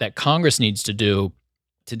 or that Congress needs to do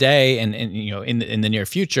today and in the near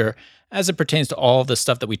future, as it pertains to all the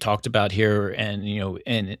stuff that we talked about here, and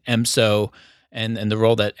in EMSO, and the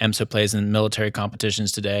role that EMSO plays in military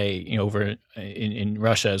competitions today, over in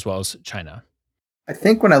Russia as well as China. I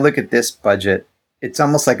think when I look at this budget, it's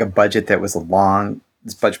almost like a budget that was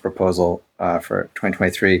this budget proposal for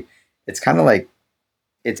 2023. It's kind of like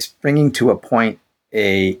it's bringing to a point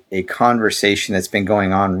a conversation that's been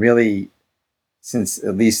going on really since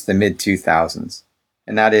at least the mid 2000s.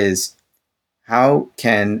 And that is, how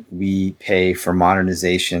can we pay for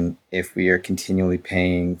modernization if we are continually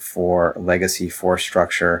paying for legacy force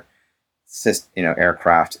structure,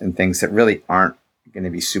 aircraft and things that really aren't going to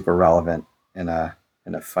be super relevant in a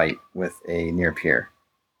fight with a near peer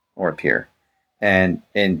or a peer? And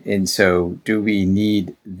so do we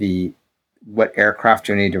need what aircraft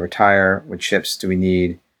do we need to retire? What ships do we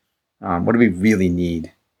need? What do we really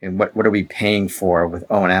need? And what are we paying for with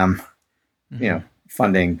O&M,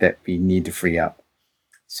 funding that we need to free up?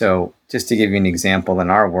 So just to give you an example, in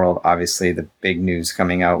our world, obviously the big news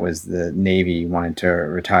coming out was the Navy wanted to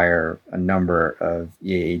retire a number of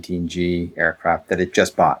EA-18G aircraft that it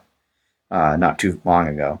just bought not too long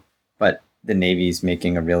ago. But the Navy's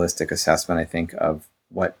making a realistic assessment, I think, of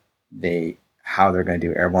how they're going to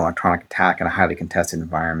do airborne electronic attack in a highly contested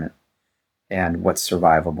environment, and what's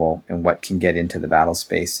survivable and what can get into the battle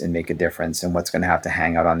space and make a difference, and what's going to have to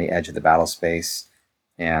hang out on the edge of the battle space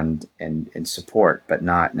and support, but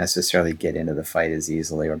not necessarily get into the fight as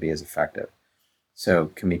easily or be as effective.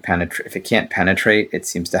 So can we penetrate? If it can't penetrate, it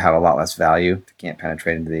seems to have a lot less value. If it can't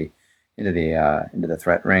penetrate into the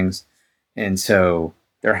threat rings. And so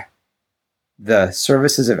the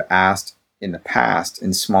services have asked in the past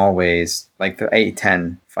in small ways, like the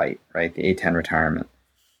A-10 fight, right? The A-10 retirement,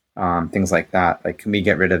 things like that. Like, can we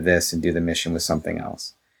get rid of this and do the mission with something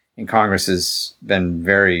else? And Congress has been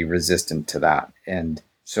very resistant to that. And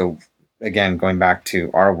so, again, going back to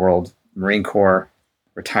our world, Marine Corps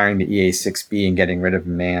retiring the EA-6B and getting rid of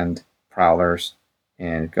manned prowlers,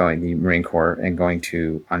 and the Marine Corps and going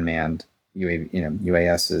to unmanned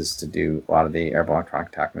UASs to do a lot of the airborne electronic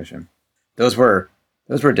attack mission. Those were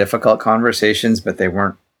difficult conversations, but they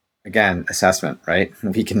weren't, again, assessment, right?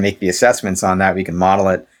 We can make the assessments on that. We can model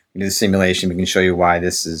it. We can do the simulation. We can show you why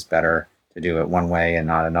this is better to do it one way and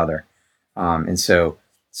not another. And so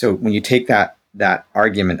when you take that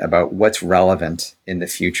argument about what's relevant in the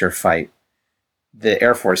future fight, the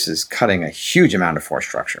Air Force is cutting a huge amount of force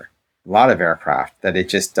structure, a lot of aircraft that it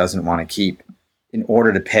just doesn't want to keep in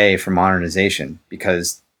order to pay for modernization,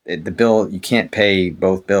 because the bill, you can't pay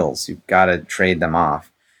both bills. You've got to trade them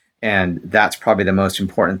off. And that's probably the most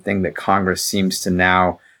important thing that Congress seems to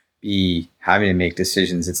now be having to make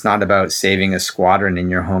decisions. It's not about saving a squadron in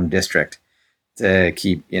your home district to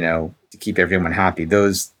keep everyone happy.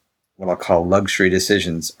 Those, what I'll call luxury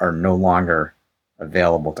decisions, are no longer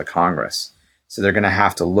available to Congress. So they're going to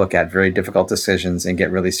have to look at very difficult decisions and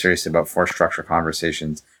get really serious about force structure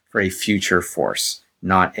conversations for a future force,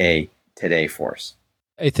 not a today force.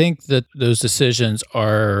 I think that those decisions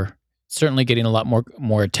are certainly getting a lot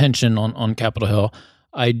more attention on Capitol Hill.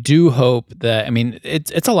 I do hope that,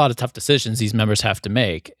 it's a lot of tough decisions these members have to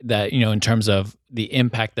make, that, in terms of the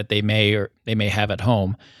impact that they may have at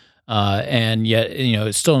home. And yet,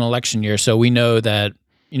 it's still an election year. So we know that,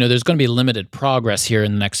 there's going to be limited progress here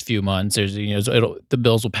in the next few months. There's, the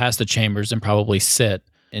bills will pass the chambers and probably sit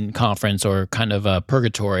in conference or kind of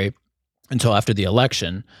purgatory until after the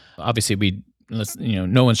election. Obviously,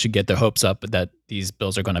 no one should get their hopes up that these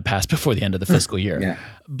bills are going to pass before the end of the fiscal year. Yeah.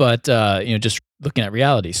 But just looking at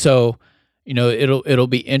reality, so it'll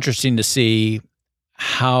be interesting to see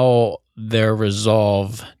how their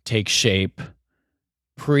resolve takes shape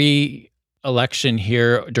pre-election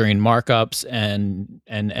here during markups and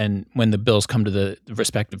when the bills come to the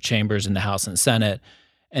respective chambers in the House and Senate,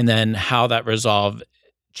 and then how that resolve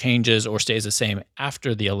changes or stays the same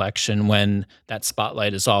after the election when that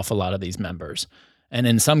spotlight is off a lot of these members. And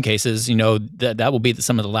in some cases, that will be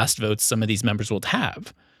some of the last votes some of these members will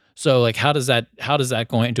have. So like, how does that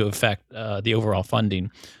going to affect the overall funding?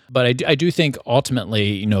 But I do think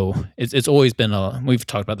ultimately, it's always been we've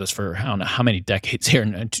talked about this for I don't know how many decades here,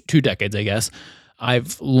 2 decades, I guess.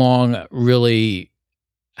 I've long really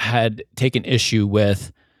had taken issue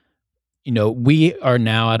with, we are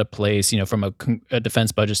now at a place, from a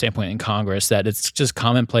defense budget standpoint in Congress, that it's just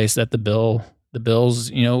commonplace that the bill the bills,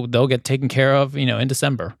 they'll get taken care of, in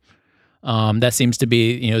December. That seems to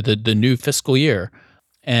be, the new fiscal year.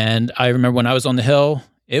 And I remember when I was on the Hill,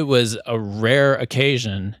 it was a rare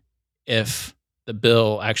occasion if the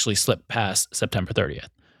bill actually slipped past September 30th.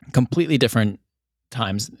 Completely different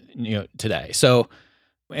times, today. So,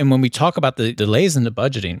 and when we talk about the delays in the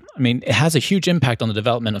budgeting, I mean, it has a huge impact on the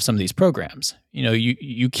development of some of these programs.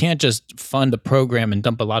 You can't just fund a program and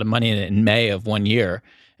dump a lot of money in it in May of one year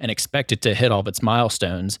and expect it to hit all of its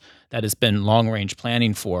milestones that it's been long range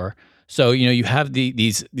planning for. So, you have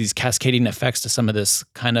these cascading effects to some of this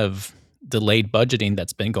kind of delayed budgeting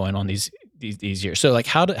that's been going on these years. So, like,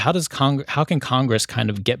 how can Congress kind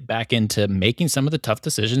of get back into making some of the tough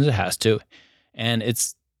decisions it has to, and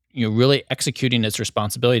it's really executing its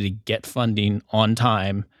responsibility to get funding on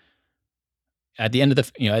time at the end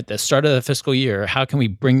of at the start of the fiscal year? How can we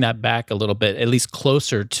bring that back a little bit, at least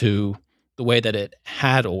closer to the way that it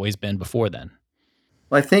had always been before then?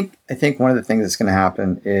 Well, I think one of the things that's going to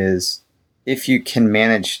happen is if you can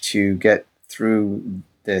manage to get through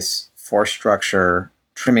this force structure,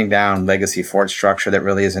 trimming down legacy force structure that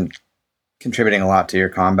really isn't contributing a lot to your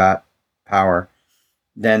combat power,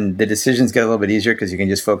 then the decisions get a little bit easier because you can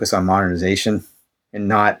just focus on modernization and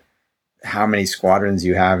not how many squadrons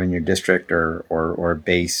you have in your district or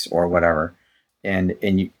base or whatever. And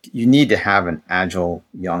you need to have an agile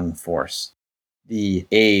young force. The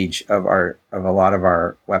age of a lot of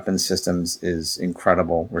our weapons systems is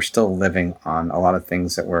incredible. We're still living on a lot of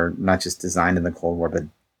things that were not just designed in the Cold War, but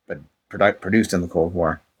produced in the Cold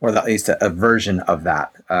War, or at least a version of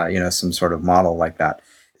that, some sort of model like that.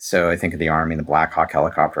 So I think of the Army, the Black Hawk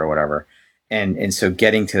helicopter or whatever. And so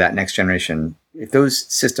getting to that next generation, if those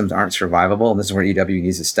systems aren't survivable, and this is where EW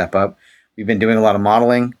needs to step up. We've been doing a lot of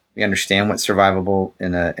modeling. We understand what's survivable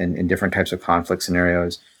in different types of conflict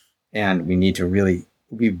scenarios. And we need to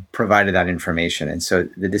we provided that information. And so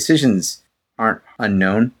the decisions aren't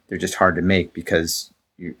unknown. They're just hard to make because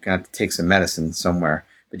you're going to have to take some medicine somewhere,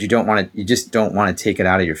 but you just don't want to take it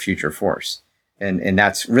out of your future force. And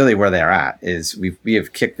that's really where they're at, is we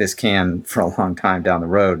have kicked this can for a long time down the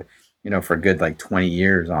road, for a good like 20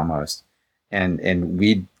 years almost. And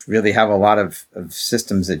we really have a lot of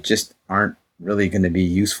systems that just aren't really going to be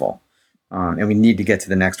useful. And we need to get to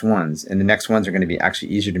the next ones. And the next ones are going to be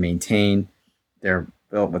actually easier to maintain. They're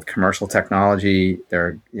built with commercial technology.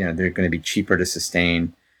 They're going to be cheaper to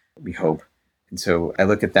sustain, we hope. And so I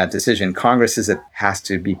look at that decision. Congress has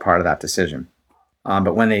to be part of that decision.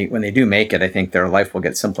 But when they do make it, I think their life will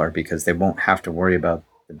get simpler because they won't have to worry about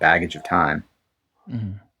the baggage of time.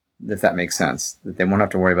 Mm-hmm. If that makes sense. That they won't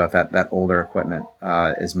have to worry about that older equipment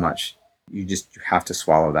as much. You have to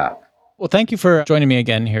swallow that. Well, thank you for joining me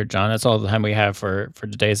again here, John. That's all the time we have for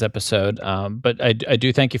today's episode. But I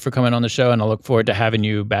do thank you for coming on the show, and I look forward to having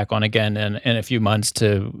you back on again in a few months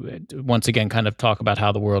to once again kind of talk about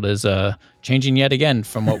how the world is changing yet again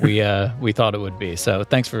from what we thought it would be. So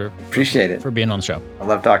thanks for being on the show. I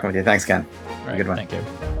love talking with you. Thanks, Ken. All right, good one. Thank you.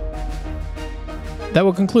 That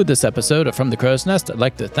will conclude this episode of From the Crow's Nest. I'd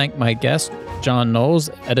like to thank my guest, John Knowles,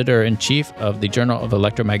 Editor-in-Chief of the Journal of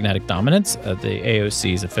Electromagnetic Dominance, the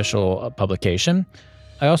AOC's official publication.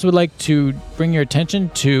 I also would like to bring your attention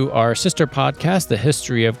to our sister podcast, The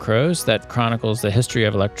History of Crows, that chronicles the history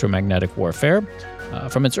of electromagnetic warfare,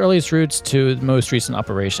 from its earliest roots to the most recent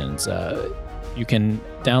operations. You can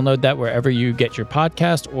download that wherever you get your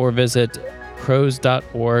podcast or visit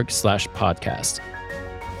crows.org/podcast.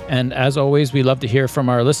 And as always, we love to hear from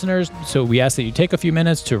our listeners, so we ask that you take a few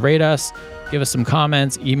minutes to rate us, give us some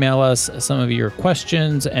comments, email us some of your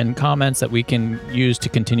questions and comments that we can use to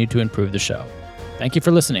continue to improve the show. Thank you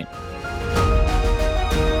for listening.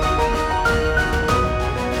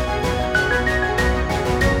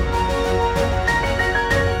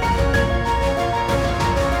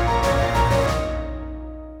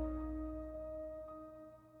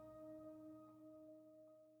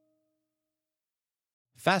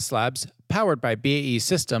 FAST Labs, powered by BAE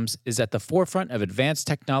Systems, is at the forefront of advanced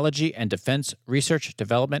technology and defense research,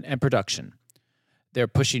 development, and production. They're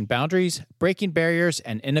pushing boundaries, breaking barriers,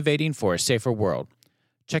 and innovating for a safer world.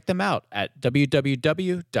 Check them out at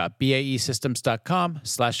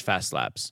www.baesystems.com/fastlabs.